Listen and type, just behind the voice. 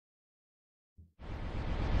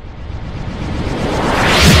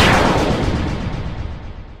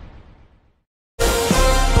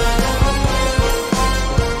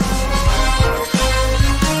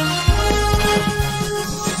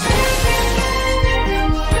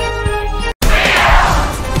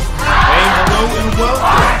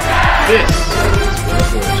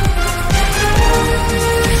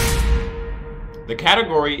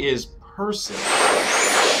category is person.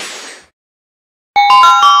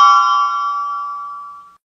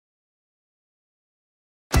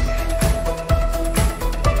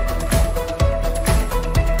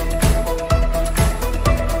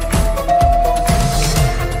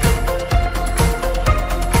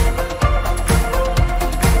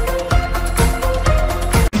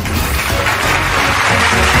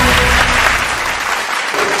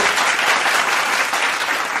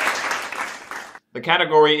 The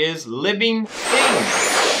category is living things.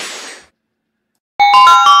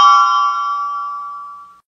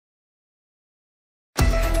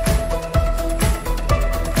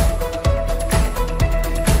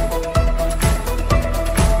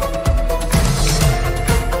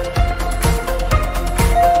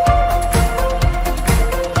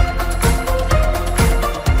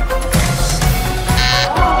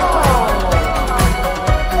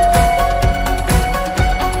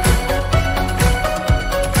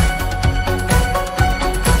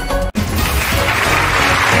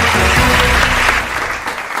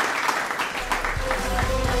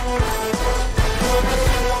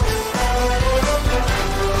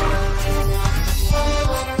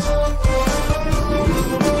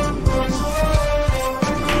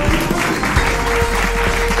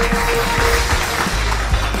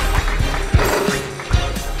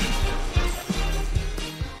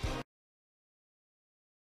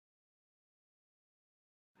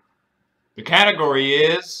 The category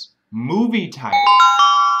is movie title.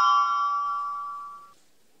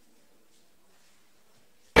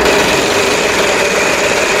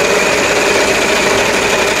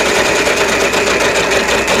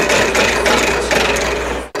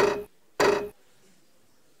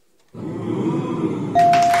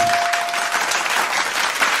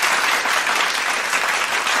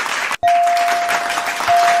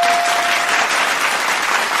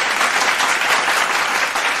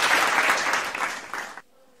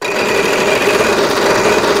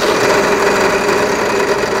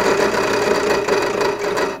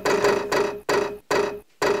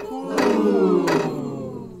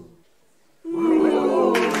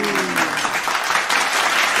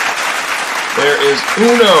 There is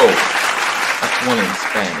uno. That's one in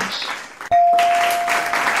Spanish.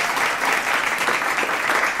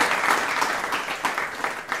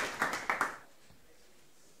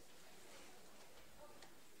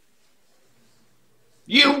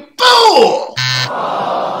 You fool!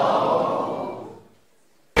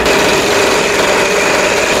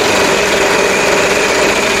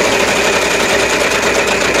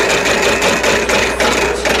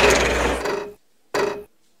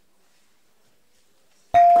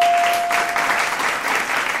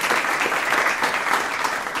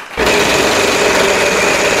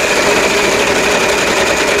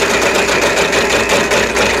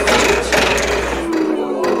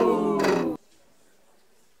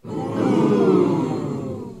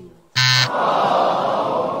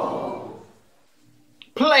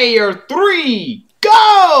 Player 3,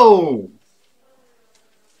 go!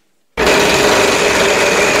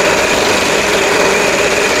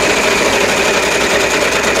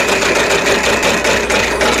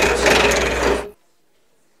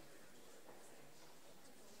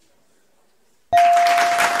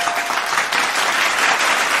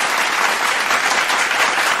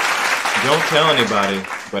 Don't tell anybody,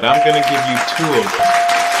 but I'm gonna give you 2 of them,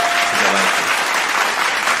 because I like it.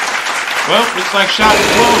 Well, looks like shop is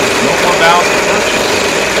closed. No more balance to purchase.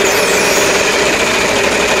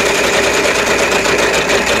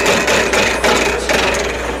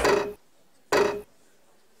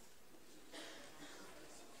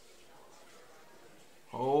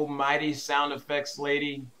 Oh, mighty sound effects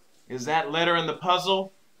lady. Is that letter in the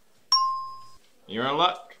puzzle? You're in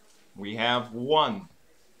luck. We have 1.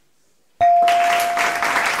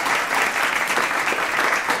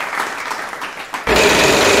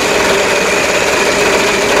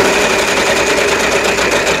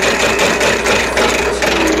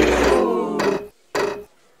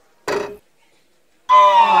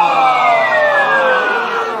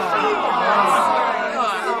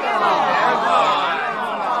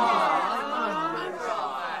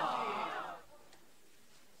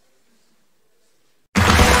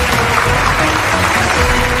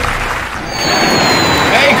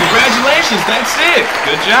 That's it.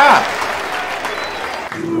 Good job.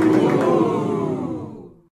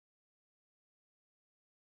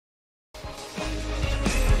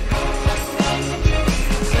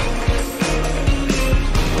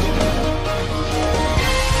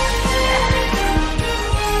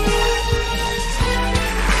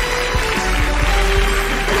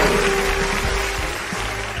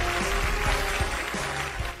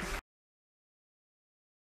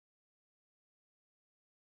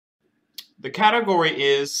 The category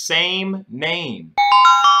is same name.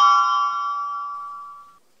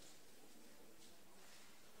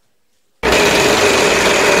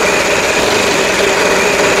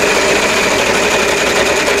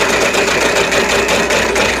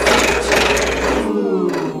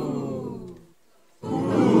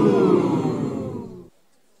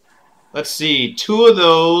 Let's see, 2 of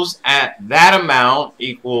those at that amount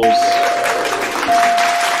equals...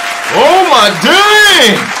 Oh my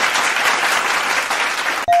dang!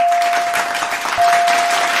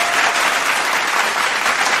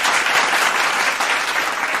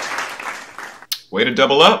 Way to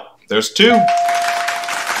double up. There's 2.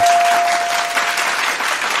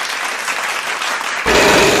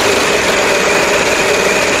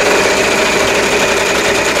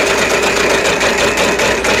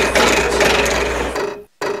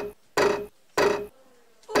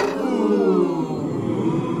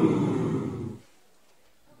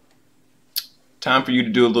 Time for you to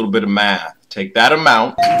do a little bit of math. Take that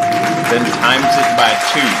amount, then times it by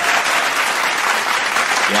 2.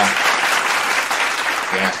 Yeah.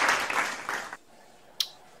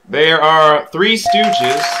 There are 3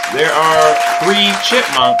 Stooges. There are 3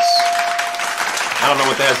 Chipmunks. I don't know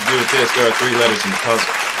what that has to do with this. There are 3 letters in the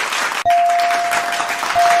puzzle.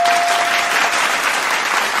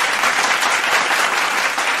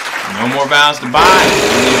 No more vows to buy.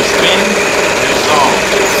 You need to spin. There's all.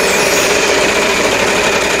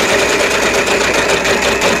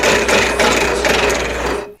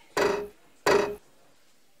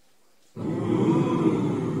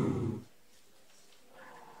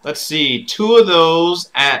 Let's see, 2 of those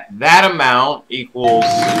at that amount equals...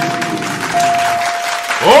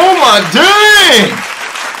 Oh my dang!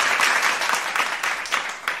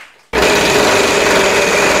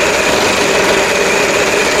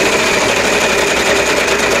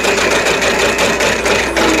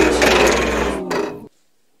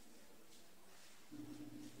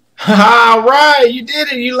 All right, you did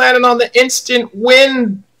it. You landed on the instant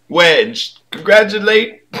win wedge.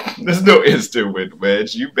 Congratulate. There's no instant win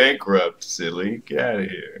wedge. You bankrupt, silly. Get out of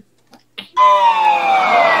here.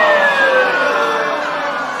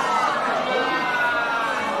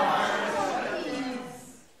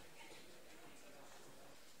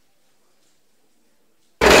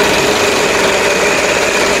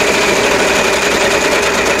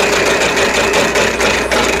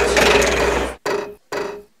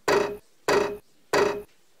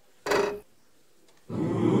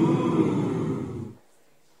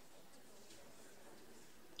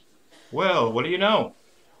 Well, what do you know?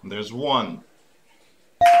 There's 1.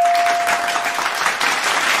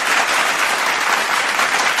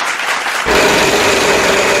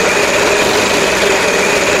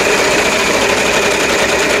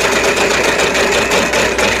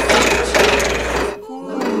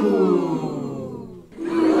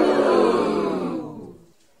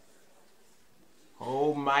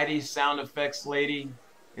 Oh, mighty sound effects lady.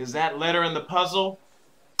 Is that letter in the puzzle?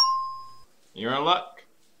 You're in luck.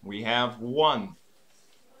 We have 1.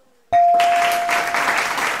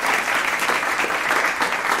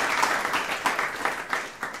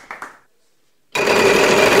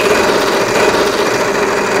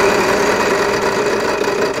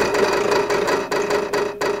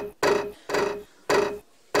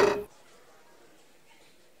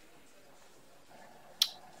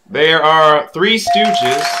 There are 3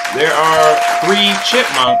 Stooges. There are 3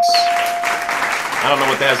 Chipmunks. I don't know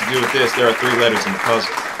what that has to do with this. There are 3 letters in the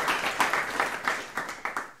puzzle.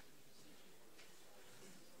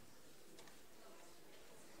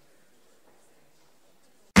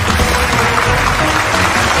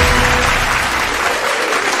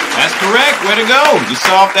 That's correct. Way to go. You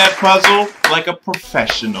solved that puzzle like a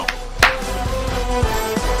professional.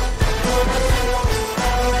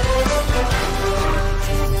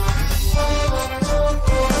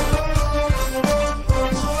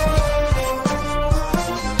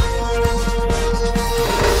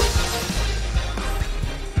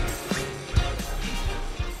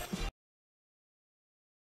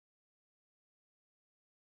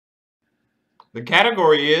 The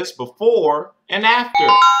category is before and after.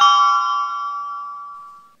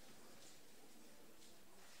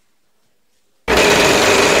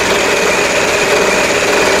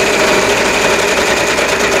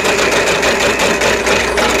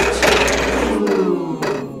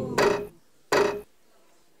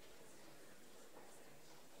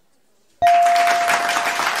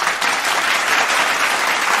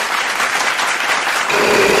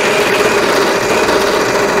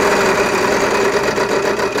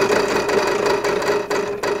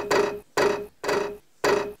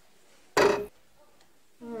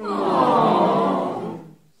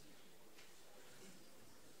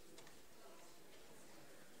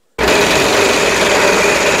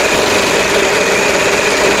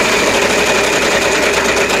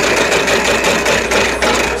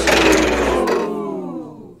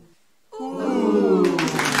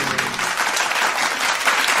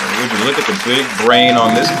 Would you look at the big brain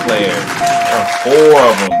on this player? There are 4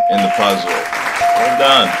 of them in the puzzle. Well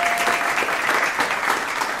done.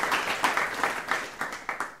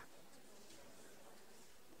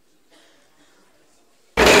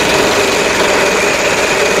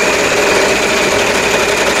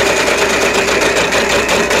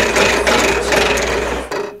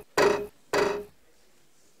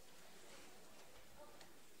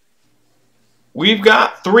 We've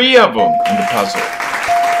got 3 of them in the puzzle.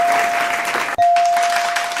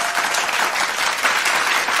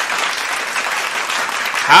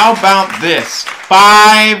 How about this?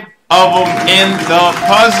 5 of them in the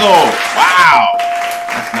puzzle. Wow,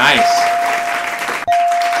 that's nice.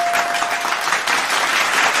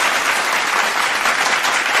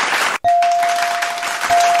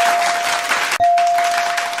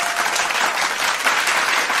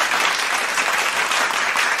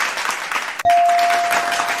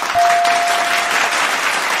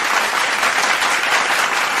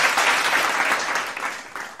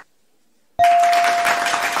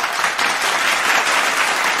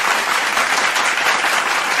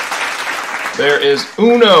 There is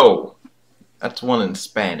uno. That's one in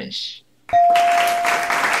Spanish.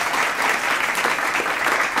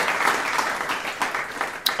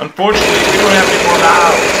 Unfortunately, we don't have any more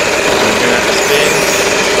vowels. We're going to have to spin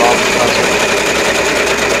and solve the puzzle.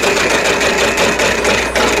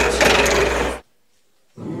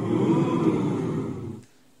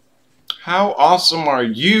 How awesome are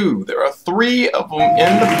you? There are 3 of them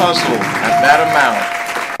in the puzzle at that amount.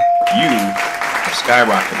 You are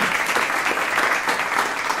skyrocketing.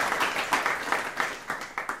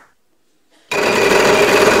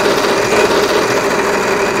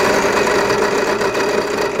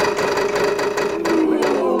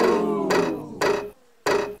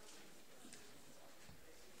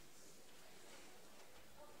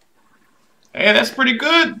 Hey, that's pretty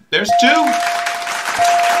good. There's 2.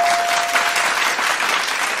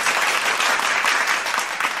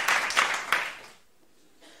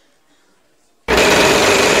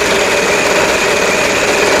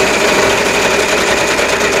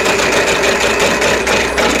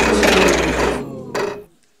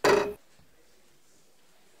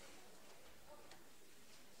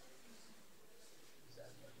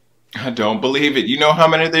 I don't believe it. You know how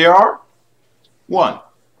many there are? 1.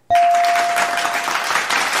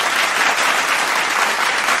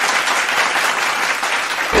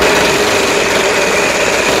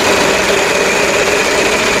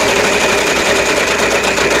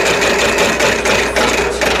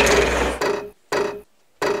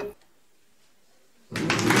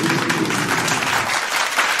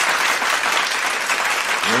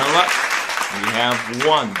 You're in luck. We have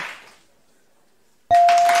 1.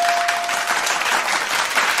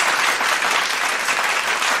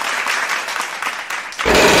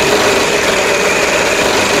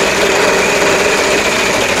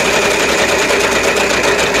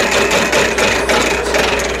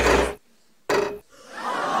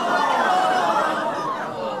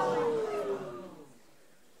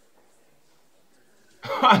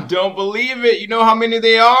 I don't believe it. You know how many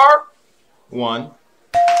they are? 1.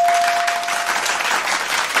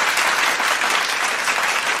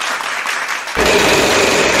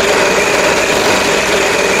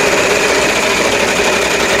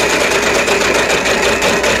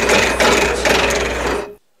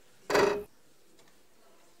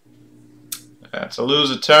 That's a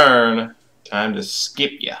lose a turn. Time to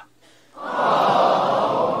skip ya.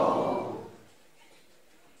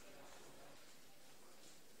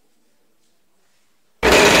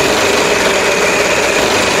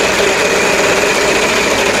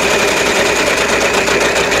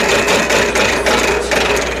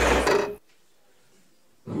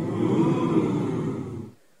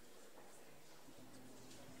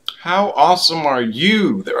 How awesome are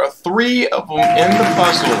you? There are 3 of them in the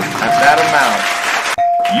puzzle at that amount.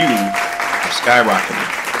 You are skyrocketing.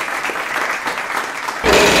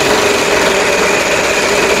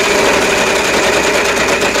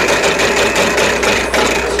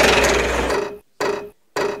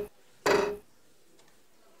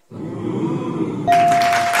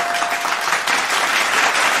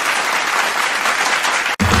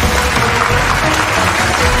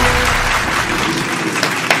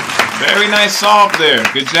 Very nice solve there.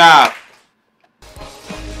 Good job.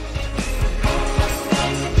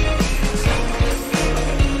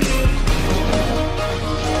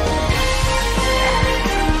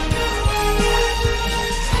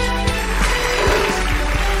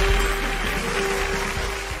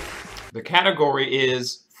 The category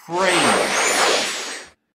is phrase.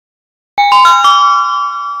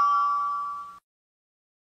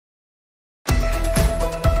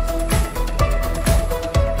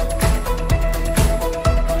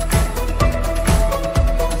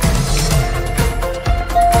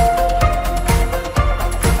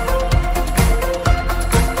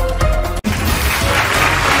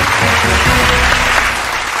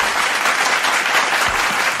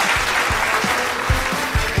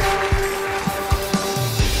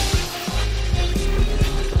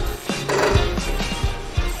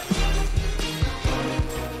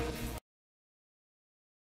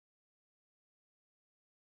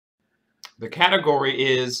 The category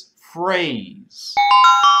is phrase.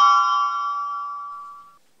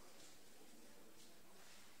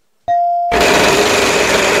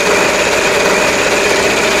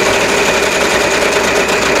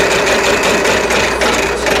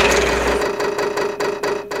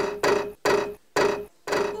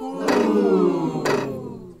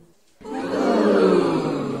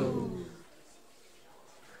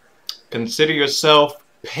 Consider yourself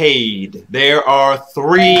paid. There are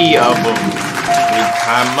 3 of them. Big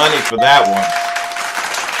time money for that one.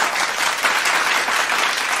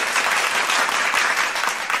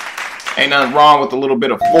 Ain't nothing wrong with a little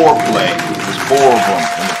bit of foreplay. There's 4 of them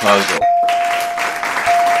in the puzzle.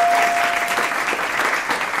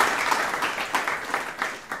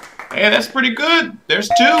 Hey, that's pretty good. There's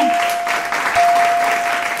 2.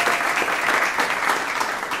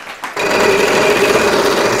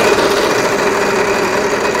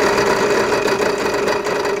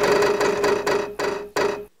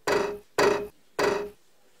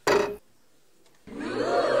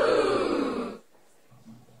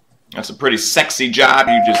 That's a pretty sexy job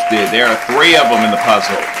you just did. There are 3 of them in the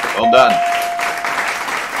puzzle. Well done.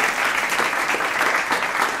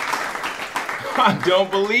 I don't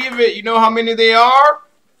believe it. You know how many they are?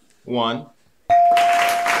 1.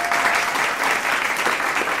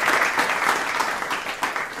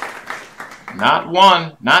 Not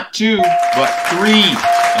 1, not 2, but 3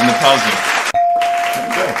 in the puzzle. There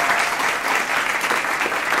we go.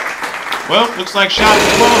 Well, looks like shop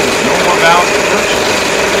is closed. No more vowels to purchase.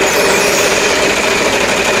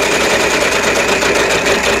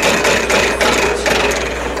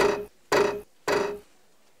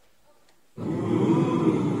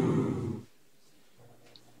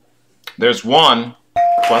 There's 1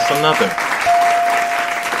 plus another.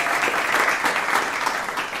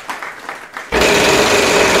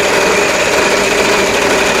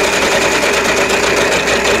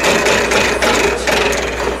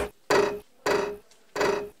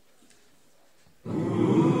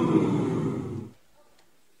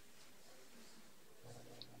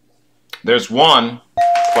 There's 1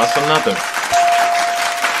 plus another.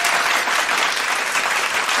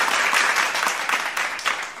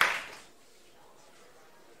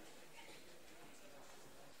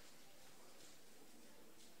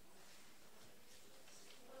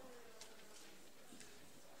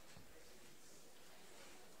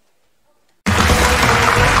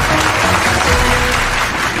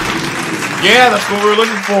 Yeah, that's what we were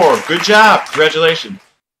looking for. Good job. Congratulations.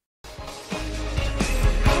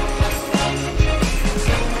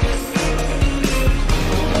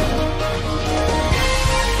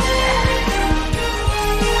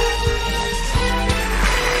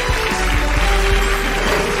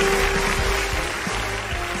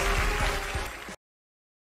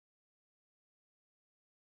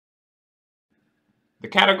 The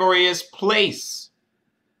category is place.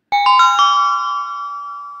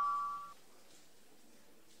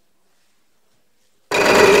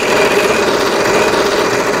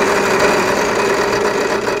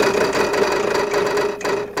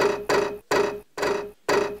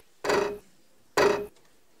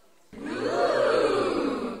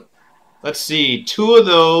 Let's see, 2 of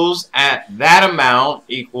those at that amount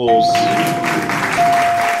equals...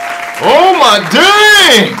 Oh my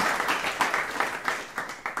dang!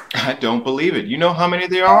 I don't believe it. You know how many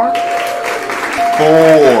there are?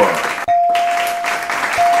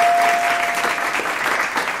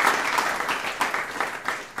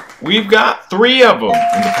 4. We've got 3 of them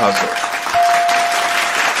in the puzzle.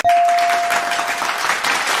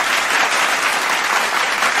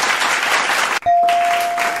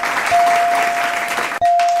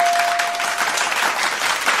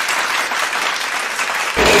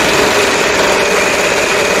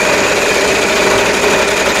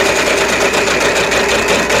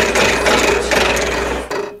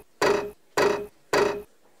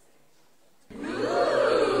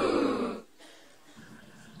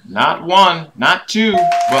 Not 1, not 2,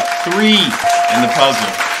 but 3 in the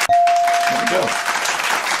puzzle. There we go.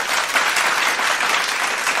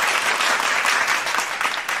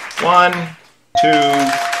 One, 2,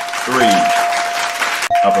 3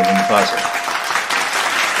 of them in the puzzle.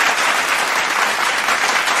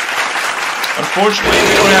 Unfortunately,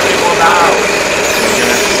 we don't have any more vowels. So we're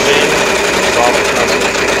going to have to spin and solve the puzzle.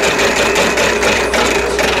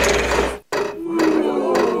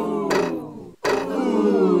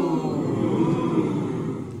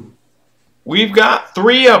 We've got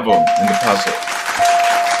 3 of them in the puzzle.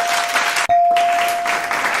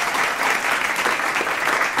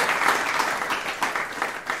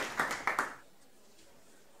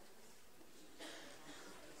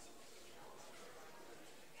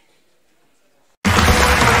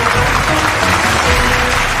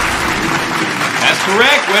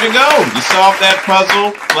 Way to go! You solved that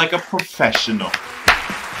puzzle like a professional.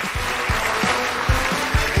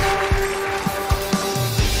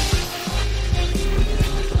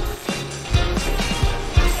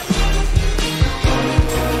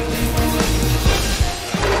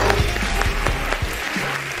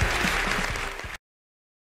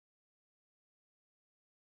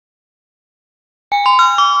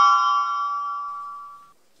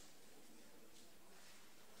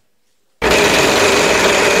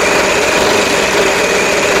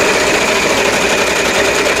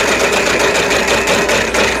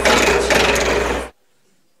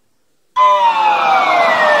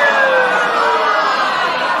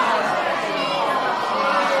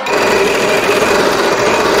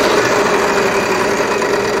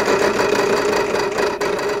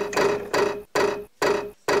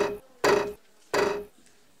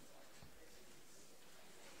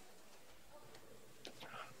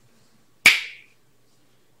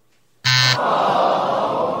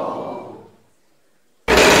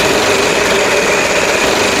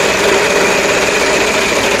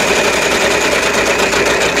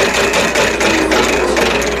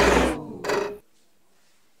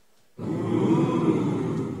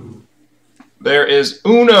 There is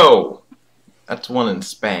uno. That's one in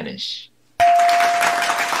Spanish.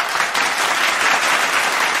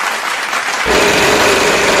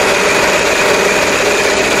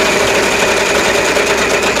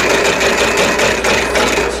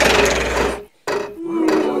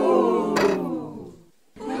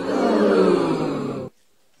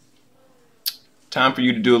 Time for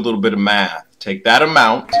you to do a little bit of math. Take that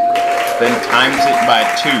amount, then times it by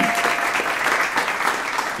 2.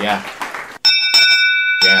 Yeah.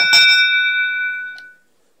 Yeah.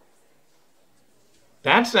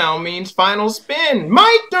 That sound means final spin.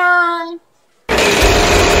 My turn!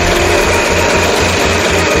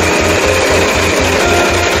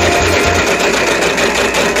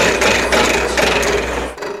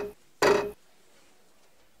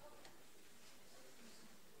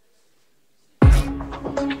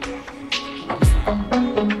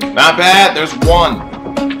 Not bad, there's 1.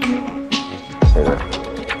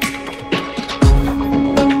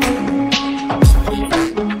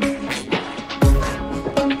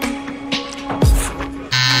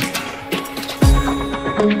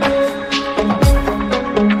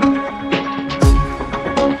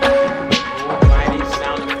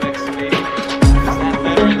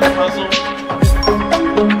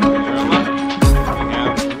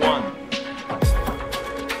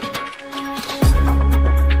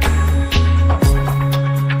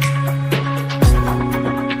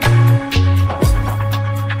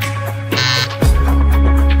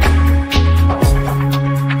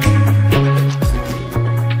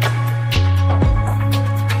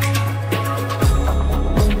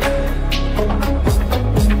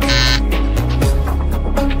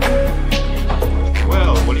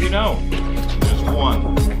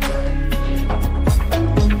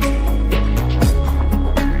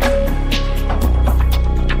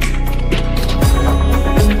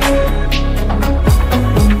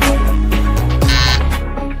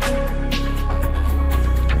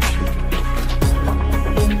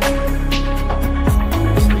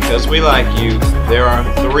 Because we like you, there are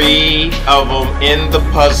 3 of them in the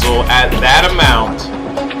puzzle at that amount.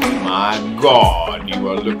 My God, you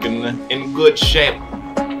are looking in good shape.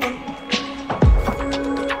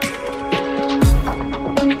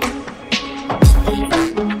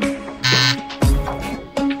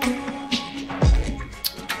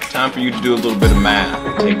 Time for you to do a little bit of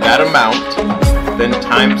math. Take that amount, then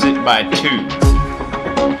times it by 2.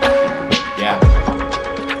 Yeah.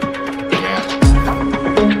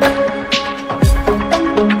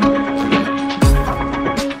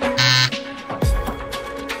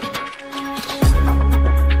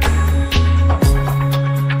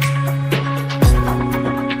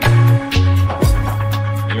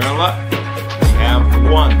 You're in luck. You have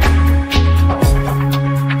 1.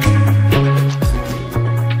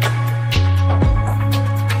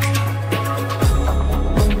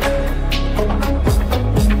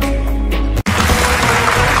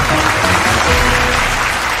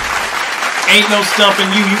 Ain't no stumping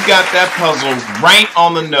you. You got that puzzle right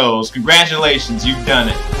on the nose. Congratulations, you've done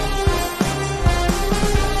it.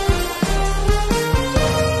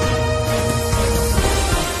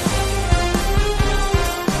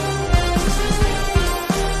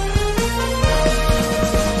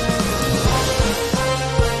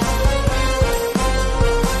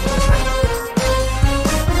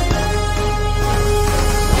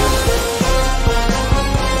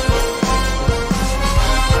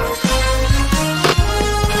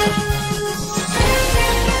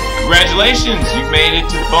 Congratulations, you've made it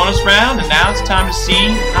to the bonus round, and now it's time to see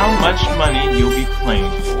how much money you'll be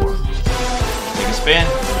playing for. Take a spin.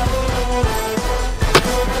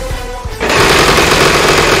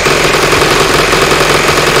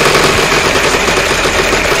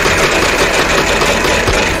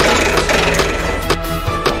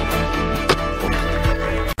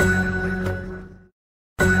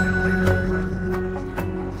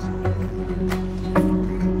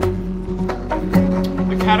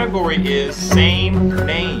 The category is same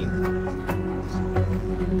name.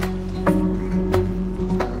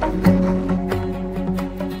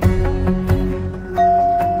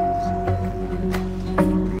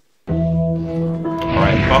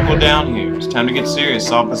 Alright, buckle down here. It's time to get serious.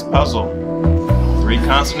 Solve this puzzle. 3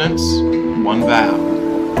 consonants, 1 vowel.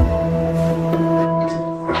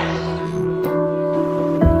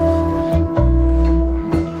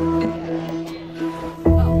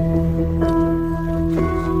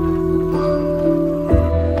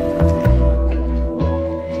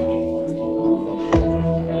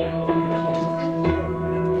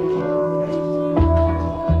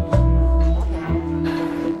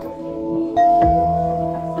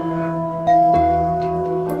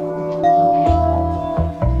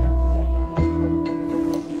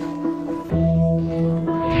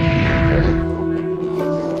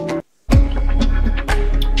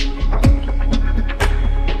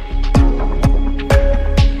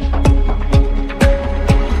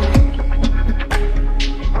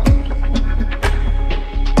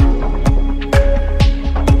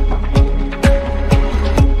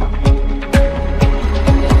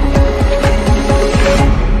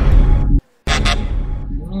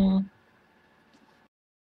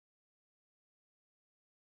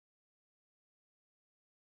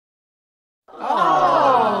 Oh.